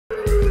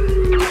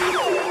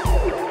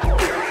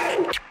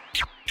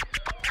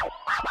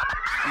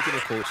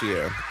culture,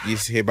 yeah. You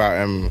used to hear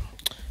about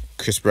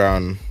Chris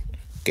Brown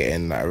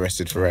getting like,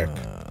 arrested for rape.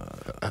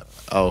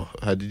 How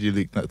did you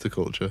link that to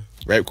culture?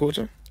 Rape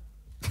culture?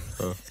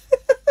 Oh.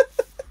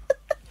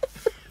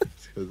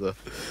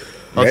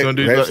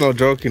 Rape's no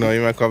joke, you know.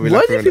 You might can't be Why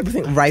laughing do at people it.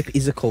 think rape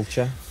is a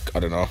culture? I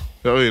don't know.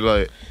 You know what I mean?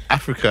 Like,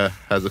 Africa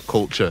has a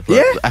culture. Like,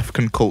 Yeah. the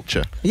African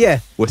culture. Yeah.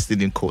 West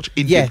Indian culture.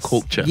 Indian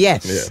culture.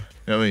 Yes. Yeah. You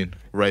know what I mean?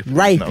 Rape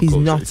Is culture.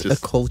 not It's a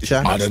just-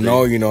 culture. I don't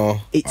know, you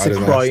know. It's I a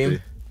don't know.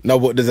 crime. No,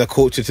 but there's a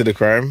culture to the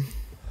crime.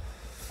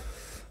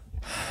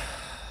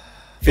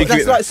 But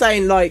that's like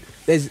saying like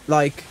there's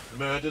like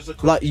Murder's a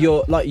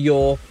culture. like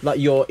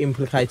you're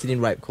implicated in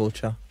rape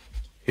culture.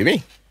 You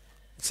me?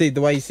 See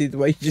the way you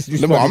just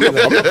No, but I'm not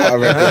part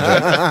of rape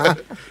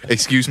culture.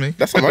 Excuse me?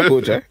 That's not my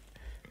culture.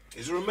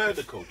 Is there a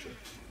murder culture?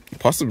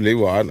 Possibly,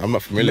 well, I'm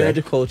not familiar.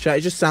 murder culture.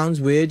 It just sounds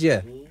weird,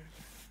 yeah.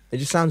 It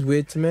just sounds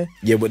weird to me.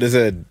 Yeah, but there's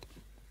a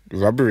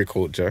robbery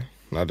culture.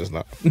 No, there's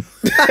not.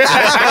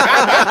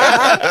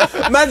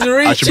 Man's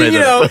reaching, you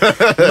know.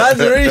 Man's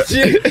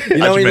reaching. You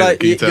know, when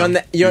like you're on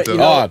the, you're you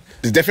know,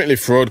 There's definitely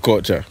fraud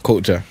culture.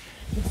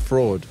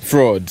 fraud.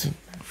 Fraud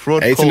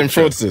Hating them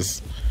culture.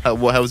 fraudsters. How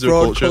is it a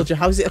Fraud culture? culture.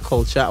 How is it a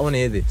culture? I want to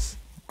hear this.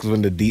 Because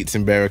when the deets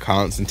and bear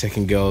accounts and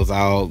taking girls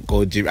out,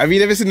 go gym. Have you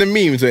never seen the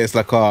memes where it's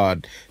like,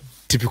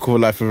 typical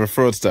life of a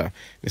fraudster?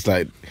 It's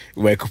like,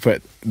 wake up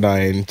at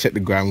 9, check the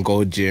gram,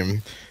 go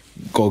gym,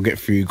 go get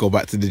food, go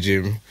back to the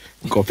gym,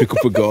 go pick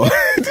up a girl.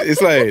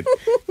 It's like,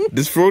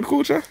 this fraud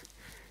culture?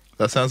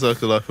 That sounds like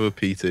the life of a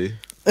PT.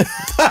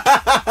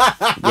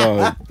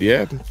 Well,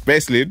 yeah,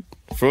 basically,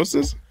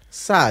 fraudsters.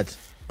 Sad.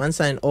 Man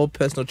saying all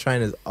personal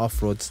trainers are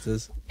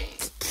fraudsters.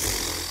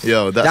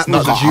 Yo, that's That not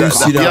was the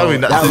juicy, you know though. what I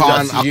mean? That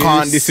I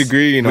can't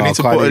disagree, you know. We I need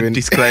to can't put even, a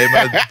disclaimer.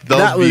 That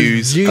Those was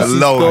views juicy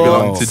alone score.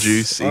 belong to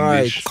Juice Alright.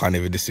 English. can't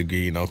even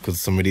disagree, you know,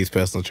 because some of these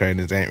personal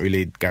trainers ain't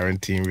really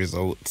guaranteeing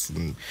results,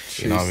 and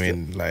you know what I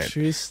mean. Like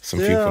some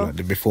people, like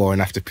the before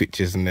and after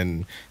pictures, and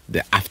then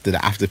the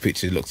after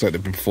picture looks like the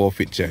before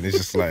picture, and it's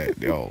just like,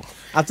 yo,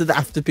 After the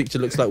after picture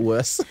looks like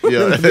worse.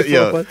 Yeah, than the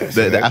yeah. before one.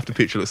 The after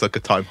picture looks like a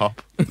time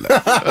hop. I'm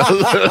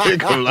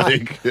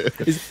like,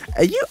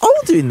 Are you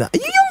old doing that? Are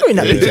you young doing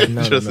that? Yeah, picture?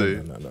 No, trust no, me.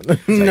 no, no, no,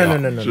 no,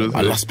 no, no, no.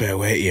 I lost bare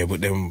weight, yeah,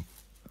 but then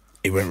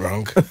it went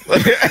wrong.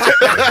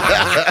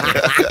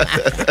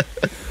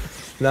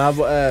 No,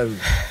 but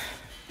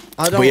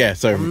I don't. But yeah,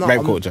 so I'm not- rape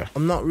I'm- culture.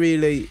 I'm not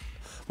really.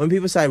 When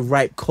people say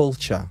rape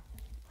culture,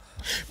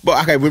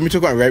 But okay, when we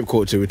talk about rape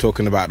culture, we're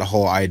talking about the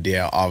whole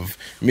idea of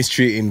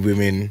mistreating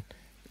women,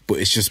 but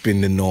it's just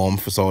been the norm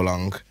for so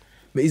long.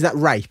 but is that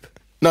rape?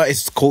 No,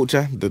 it's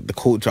culture, the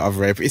culture of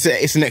rape. It's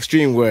an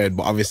extreme word,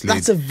 but obviously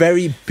That's a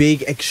very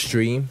big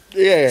extreme.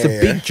 yeah, It's a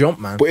big jump,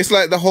 man. But it's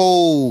like the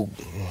whole,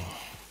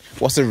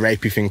 what's a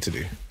rapey thing to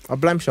do? I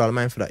blame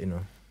Charlemagne for that, you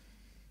know.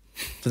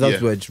 For those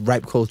Yeah. words,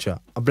 rape culture.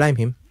 I blame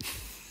him.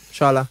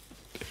 Charla,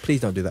 please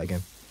don't do that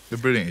again. they're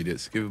brilliant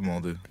idiots. Give them all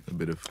a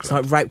bit of. It's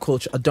like rape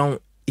culture.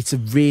 It's a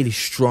really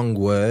strong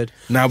word.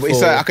 No, but it's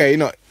For- like, okay, you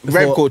know,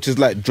 rape for- culture is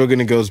like drugging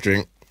a girl's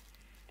drink.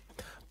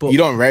 But You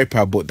don't rape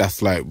her, but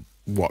that's like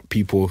what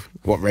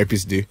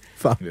rapists do.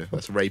 fuck, Yeah,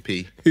 that's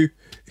rapey.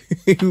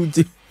 who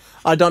do?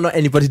 I don't know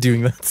anybody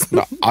doing that.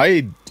 No,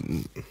 I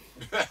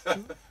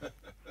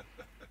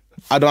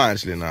don't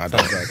actually know. I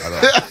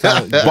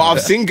don't. But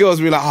I've seen girls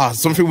be like,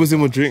 something was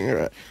in my drink.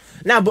 Right?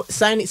 Now, but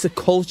saying it's a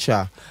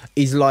culture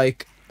is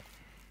like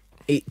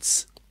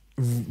it's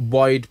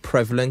wide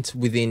prevalent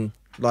within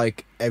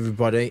like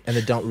everybody, and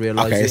they don't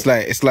realize Okay, it.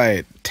 it's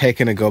like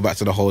taking a girl back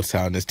to the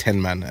hotel and there's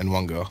 10 men and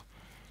one girl.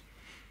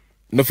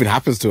 Nothing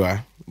happens to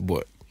her,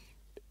 but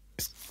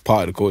it's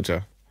part of the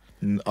culture.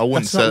 I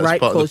wouldn't That's say not that's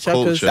rape part of the culture,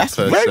 'cause culture. That's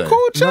per rape se.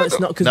 culture. No, it's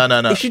not. 'Cause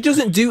No. if she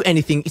doesn't do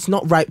anything, it's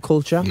not rape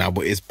culture. No,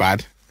 but it's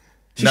bad.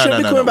 She shouldn't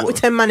be coming back with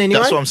 10 man anyway.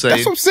 That's what I'm saying.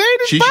 That's what I'm saying.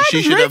 It's She, bad. she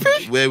It's should have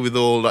rapey.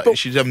 wherewithal. Like,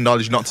 she should have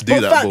knowledge not to do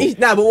But that. fact But is,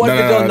 nah, but what if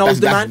No, the girl knows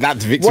the that's- man?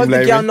 that's victim What if the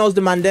girl blaming. knows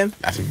the man then?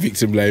 That's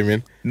victim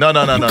blaming. no.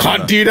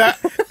 Can't do that.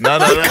 No.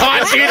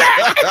 Can't do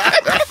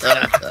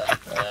that.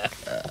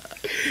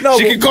 No,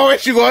 She but- can go where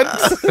she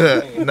wants.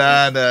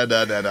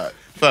 No.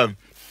 Fam,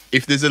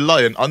 if there's a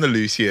lion on the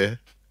loose here,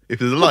 if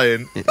there's a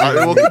lion,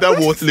 I'm walking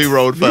down Waterloo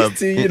Road, fam.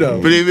 you know.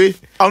 Believe me,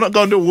 I'm not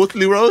going to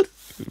Waterloo Road.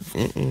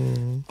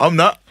 I'm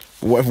not.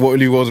 What if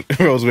Waterloo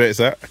Road's where it's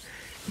at?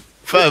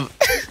 Fam,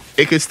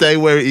 it can stay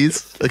where it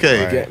is,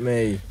 okay? Right. Get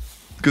me.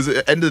 Because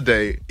at the end of the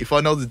day, if I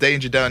know there's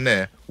danger down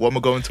there, what am I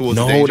going towards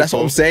the No, danger that's what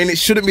for? I'm saying. It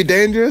shouldn't be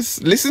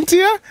dangerous. Listen to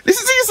you.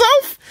 Listen to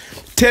yourself.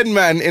 10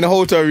 man in a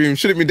hotel room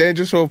shouldn't be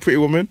dangerous for a pretty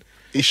woman.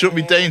 It shouldn't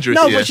be dangerous,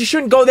 No, yeah? but you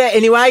shouldn't go there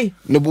anyway.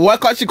 No, but why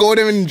can't you go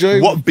there and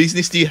enjoy? What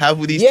business do you have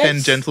with these Yes.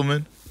 10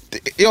 gentlemen?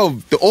 Yo,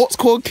 the Orcs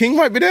called King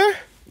might be there.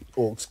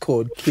 Orcs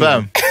called King.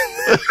 Fam,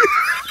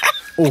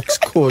 Orcs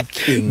called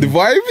King. The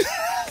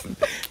vibes.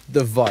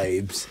 The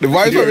vibes. The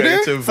vibes you're over there.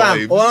 into Fam,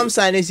 vibes. all I'm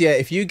saying is, yeah,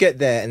 if you get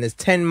there and there's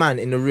 10 man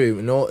in the room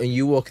and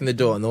you walk in the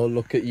door and all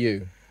look at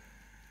you,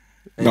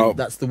 and No.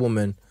 that's the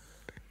woman,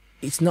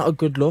 it's not a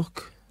good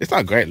look. It's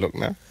not a great look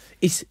now.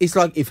 It's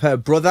like if her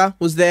brother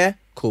was there,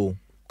 cool,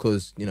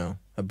 because, you know,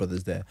 her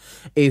brother's there.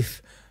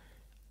 If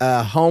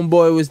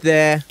homeboy was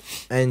there,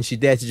 and she's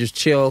there to just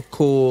chill,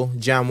 cool,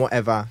 jam,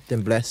 whatever,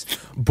 then bless.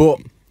 But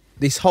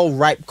this whole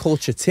rape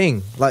culture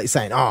thing, like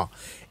saying,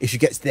 if she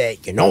gets there,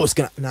 you know what's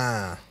gonna...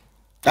 Nah.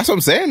 That's what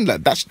I'm saying.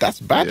 That's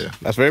bad. Yeah.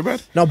 That's very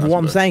bad. No, but what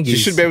I'm saying She is...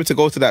 should be able to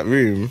go to that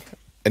room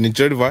and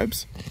enjoy the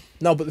vibes.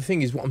 No, but the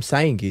thing is, what I'm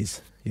saying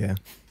is,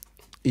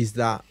 is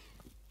that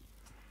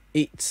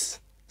it's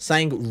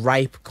saying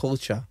rape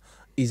culture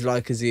is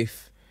like as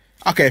if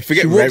Okay,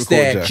 forget she rape walks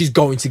there, culture. she's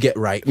going to get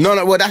raped.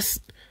 No, well, that's...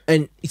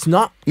 And it's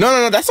not.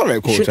 No, that's not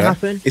rape It shouldn't culture.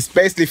 happen. It's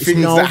basically It's things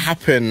no. that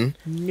happen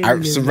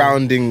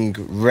surrounding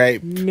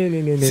rape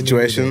No.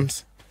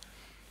 situations.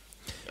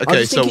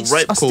 Okay, so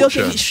rape I still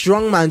culture think it's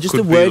strong, man. Just the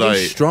could be word like-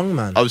 is strong,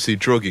 man. obviously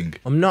drugging.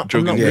 I'm not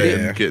drugging with it.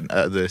 and getting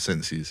out of their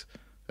senses.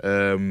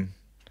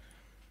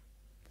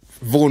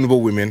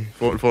 Vulnerable women.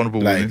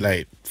 Vulnerable women.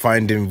 Like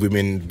finding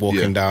women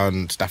walking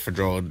down Stafford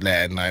Road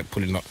late at night,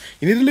 pulling up.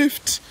 You need a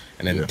lift,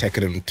 and then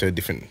taking them to a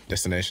different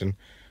destination.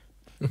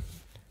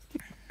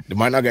 They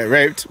might not get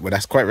raped, but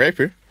that's quite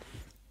rapey.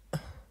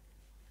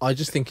 I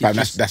just think it's Like,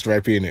 just... that's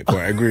rapey, innit?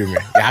 Quite agree with me.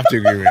 You have to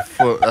agree with me.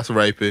 Well, that's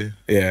rapey.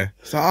 Yeah.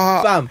 So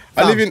Fam.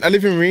 I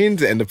live in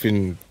Marines. End up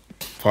in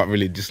Park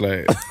Village, just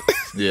like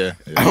Yeah.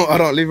 I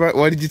don't live right.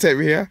 Why did you take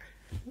me here?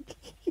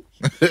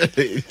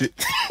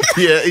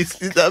 Yeah,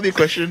 that'll be a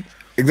question.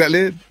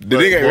 Exactly. They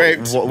didn't get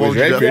raped. What was would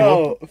you do? raping.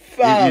 Yo,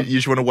 fam. You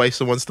just want to waste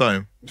someone's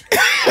time.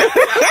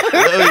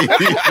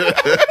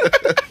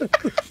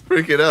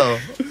 Freaking hell.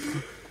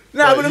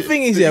 No, but the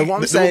thing is,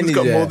 what I'm saying is,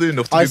 got more than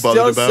enough to I be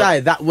bothered still about. say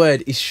that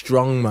word is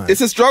strong, man.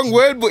 It's a strong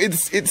word, but it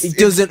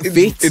doesn't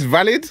fit. It's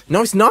valid.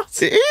 No, it's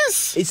not. It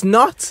is. It's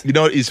not. You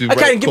know what it is with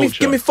Okay, rape give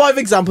culture? me 5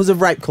 examples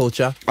of rape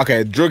culture.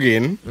 Okay,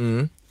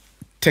 drugging,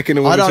 taking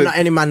a woman. I don't to- know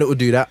any man that would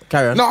do that.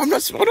 Carry on. No, I'm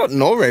not. I don't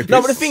know rapists.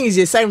 No, but the thing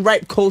is, saying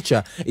rape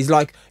culture is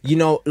like,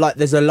 like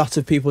there's a lot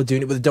of people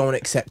doing it, but they don't want to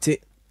accept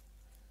it.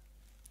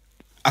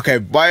 Okay,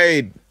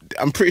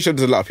 I'm pretty sure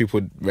there's a lot of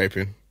people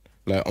raping.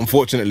 Like,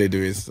 unfortunately,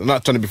 there is. I'm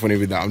not trying to be funny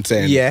with that. I'm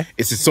saying,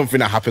 it's just something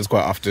that happens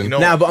quite often. You know,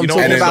 Nah, but I'm you know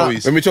talking what about-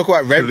 always When we talk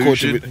about rape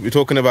collusion. culture, we're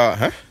talking about,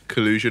 huh?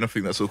 collusion. I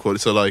think that's what we call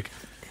it. So like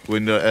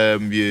when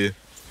you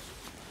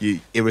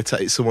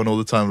irritate someone all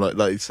the time,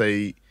 like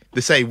say they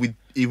say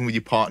even with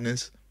your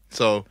partners.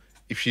 So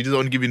if she doesn't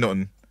want to give you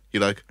nothing,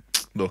 you're like,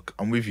 look,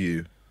 I'm with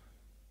you.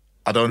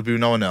 I don't want to be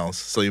with no one else.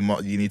 So you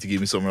need to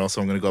give me somewhere else.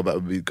 So I'm gonna go back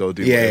and go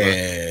do whatever.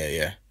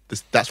 Yeah.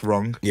 That's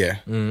wrong. Yeah.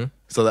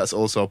 So that's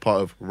also a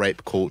part of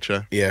rape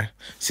culture Yeah.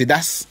 See,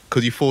 that's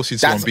because you're forcing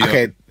That's- someone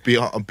okay.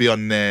 be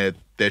on their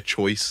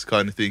choice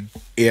kind of thing.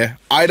 yeah.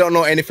 I don't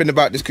know anything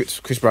about this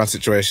Chris Brown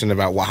situation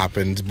about what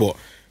happened, but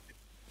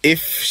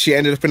if she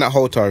ended up in that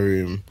hotel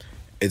room,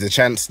 there's a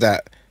chance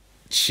that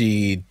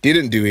she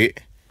didn't do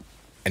it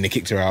and they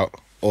kicked her out,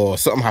 or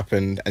something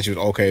happened and she was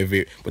okay with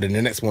it, but then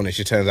the next morning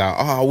she turns out,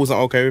 I wasn't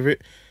okay with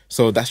it,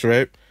 so that's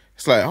rape.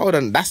 It's like, hold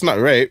on, that's not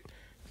rape,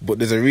 but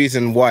there's a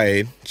reason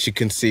why she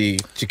can feel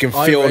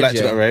like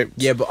she got raped.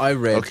 Yeah, but I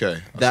read Okay, I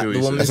see that what the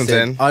you're woman saying.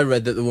 said. I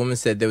read that the woman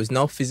said there was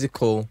no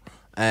physical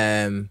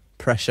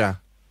pressure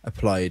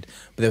applied,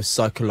 but there was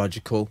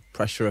psychological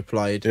pressure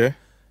applied. Yeah.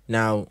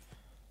 Now,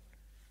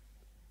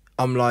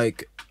 I'm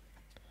like,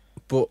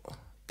 but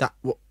that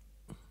what?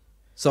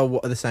 So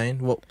what are they saying?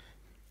 What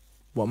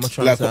am I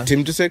trying Like to what say?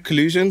 Tim just said,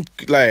 collusion.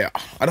 Like,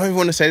 I don't even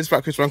want to say this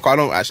about Chris Brown, 'cause I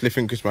don't actually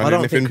think Chris Brown I did don't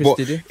anything. think Chris But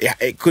did it. yeah,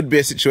 it could be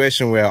a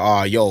situation where,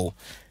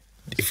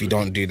 if you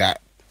don't do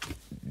that,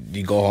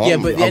 you go home. Yeah,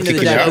 but at the I'm end of the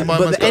kicking day- you out. but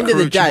Man's the end got of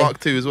the Karuchi day- Mark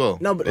 2 as well.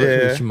 No, but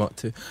Yeah. she might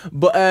too.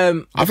 But I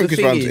but think the Chris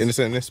thing Brown's is-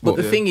 innocent in this. But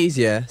But the thing is,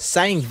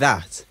 saying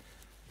that,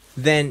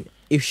 then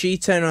if she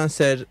turned around and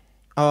said,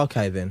 "Oh,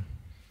 okay, then,"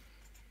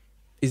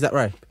 is that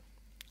rape?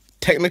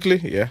 technically,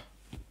 yeah.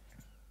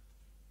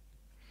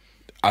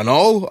 I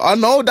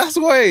know. That's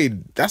why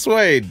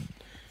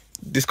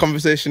this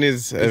conversation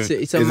is.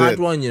 It's a mad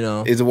one, you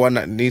know. Is the one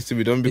that needs to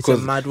be done, It's a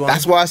because mad one.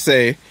 that's why I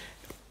say,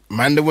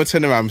 man, they would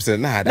turn around and say,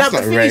 nah, that's but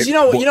not the thing rape. is, you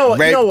know what, But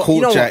rape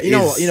culture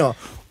is-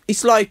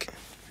 It's like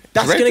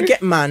that's Rape gonna it?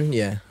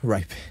 get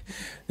rape.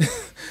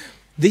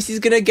 This is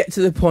gonna get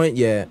to the point,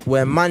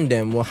 where man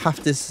them will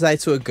have to say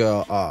to a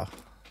girl, do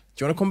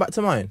you want to come back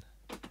to mine?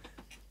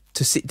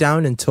 To sit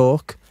down and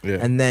talk,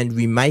 and then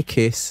we may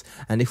kiss,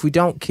 and if we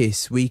don't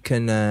kiss, we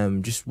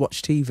can just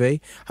watch TV.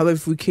 However,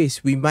 if we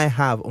kiss, we may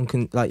have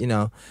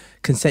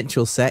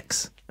consensual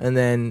sex, and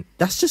then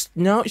that's just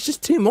it's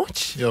just too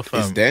much. Yo,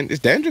 fam. It's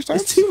dangerous.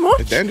 Times. It's too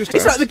much. It's dangerous.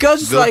 It's like the girls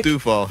just They'll like, do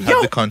far. yo,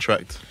 Have the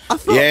contract. I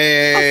thought,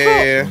 Yeah. You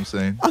know what I'm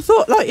saying. I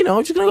thought,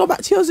 I'm just gonna go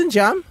back to yours and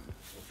jam.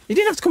 You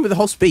didn't have to come with the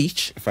whole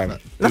speech. Fam,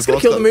 That's gonna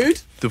kill the mood.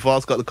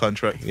 Duval's got the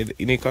contract.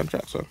 you need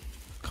contracts, so.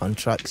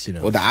 Contracts,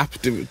 Or the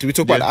app. Did we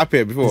talk about the app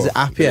here before? There's an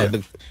app, yeah.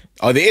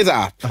 There is an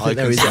app. I think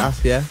there is an app,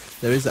 yeah.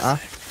 There is an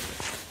app.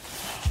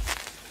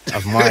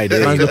 That's my idea.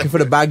 Man's looking for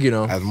the bag, you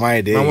know. That's my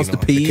idea. Man you wants know.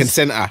 the peas.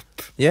 Consent app.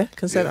 Yeah,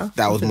 consent app.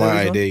 That I was think my there is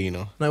one. idea, you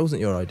know. No, it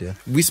wasn't your idea.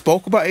 We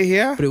spoke about it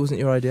here. But it wasn't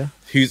your idea.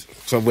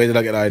 So where did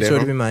I get the idea It's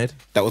already from? been made.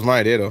 That was my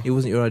idea, though. It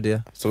wasn't your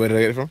idea. So where did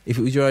I get it from? If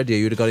it was your idea,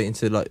 you would have got it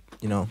into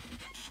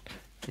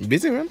I'm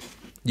busy, man.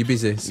 You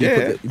busy? So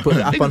Yeah. you put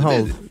the app on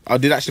hold. I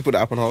did actually put the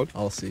app on hold.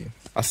 I'll see.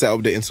 I set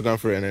up the Instagram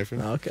for it and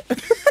everything. Oh, okay.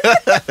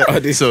 I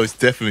did. So it's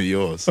definitely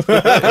yours.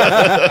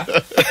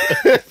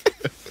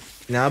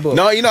 Nah, but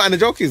No, you know, and the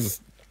joke is,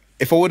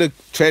 if I would have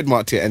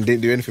trademarked it and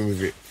didn't do anything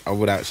with it, I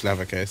would actually have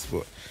a case,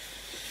 but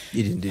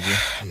you didn't, did you?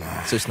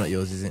 nah, So it's not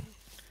yours, is it?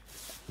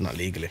 not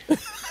legally.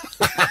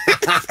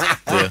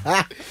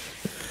 Yeah.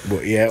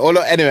 But yeah,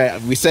 anyway,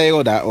 we say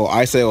all that, or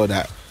I say all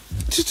that,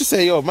 just to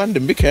say, yo, man,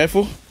 then be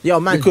careful. Yo,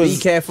 man, Because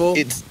be careful.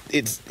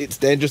 It's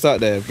dangerous out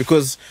there.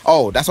 Because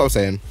that's what I'm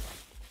saying.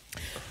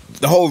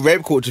 The whole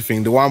rape culture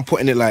thing, the why I'm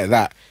putting it like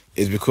that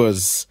is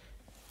because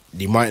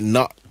man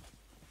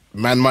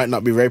might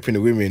not be raping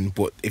the women,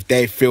 but if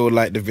they feel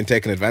like they've been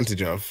taken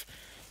advantage of,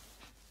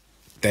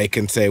 they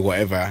can say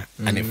whatever,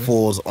 and it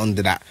falls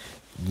under that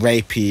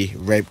rape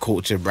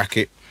culture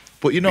bracket.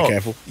 But Be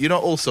careful.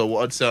 Also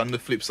what I'd say on the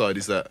flip side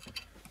is that,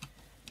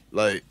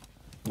 like,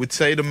 we'd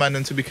say the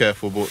man to be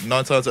careful, but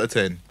 9 times out of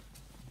 10,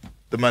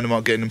 the man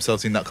aren't getting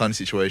themselves in that kind of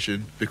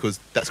situation because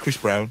that's Chris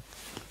Brown.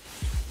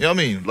 You know what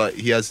I mean? Like,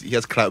 he has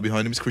clout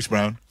behind him. It's Chris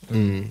Brown.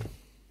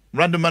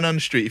 Random man on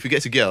the street, if he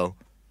gets a girl,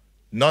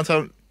 9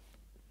 times.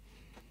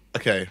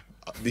 Okay,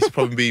 this is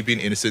probably me being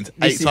innocent.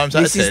 8 times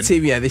out of 10. This is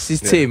Tim. Yeah, this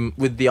is Tim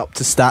with the up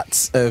to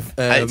stats of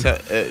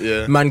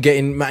Yeah. man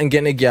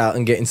getting a girl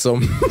and getting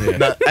some. Yeah.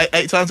 No,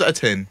 8 times out of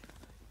 10,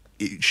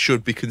 it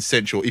should be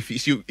consensual. If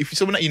it's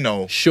someone that you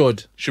know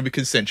should be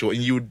consensual,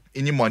 and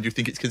in your mind you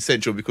think it's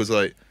consensual because,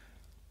 like,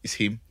 it's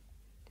him.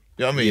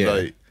 You know what I mean? Yeah.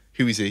 Like,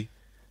 who is he?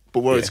 But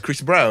whereas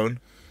Chris Brown,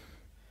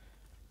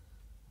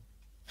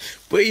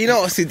 But you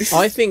know, see, this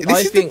I is think the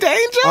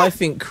danger. I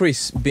think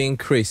Chris, being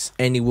Chris,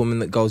 any woman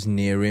that goes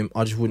near him,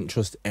 I just wouldn't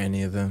trust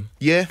any of them.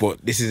 yeah.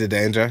 But this is the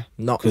danger.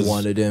 Not 'Cause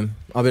one of them.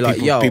 I'll be like,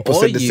 people yo,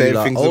 all said the you, same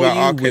like, things all about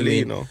you R. Kelly, women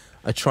you know.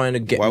 are trying to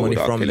get Why money would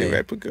R. from Kelly me.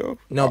 rape a girl?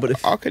 No,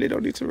 but R. Kelly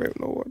don't need to rape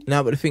no one.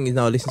 No, but the thing is,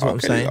 no, listen to what I'm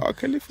saying. R.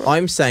 Kelly, fam.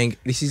 I'm saying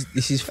this is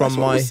from That's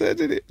what my. was said,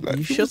 innit? Like,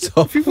 You people shut said-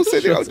 up. People said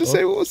it. Shut I'll just up.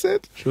 say what was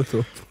said. Shut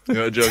up. You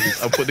know, joke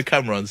is, I'll put the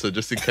camera on so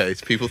just in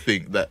case people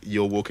think that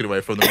you're walking away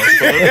from the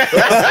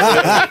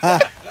microphone.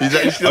 He's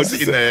actually still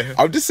sitting there.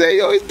 I'm just saying,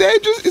 yo, it's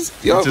dangerous.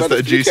 It's, yo, Just man,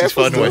 that be Juicy's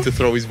careful finding a way still. to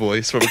throw his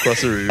voice from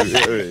across the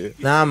room.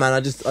 Nah, man,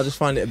 I just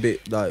find it a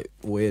bit like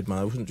weird, man.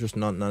 I wouldn't trust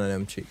none of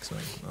them chicks,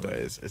 man. But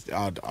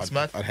I'd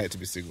mad. hate to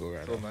be single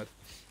right now. mad.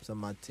 It's a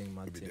mad thing,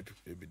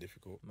 It'd be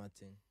difficult. mad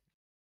thing.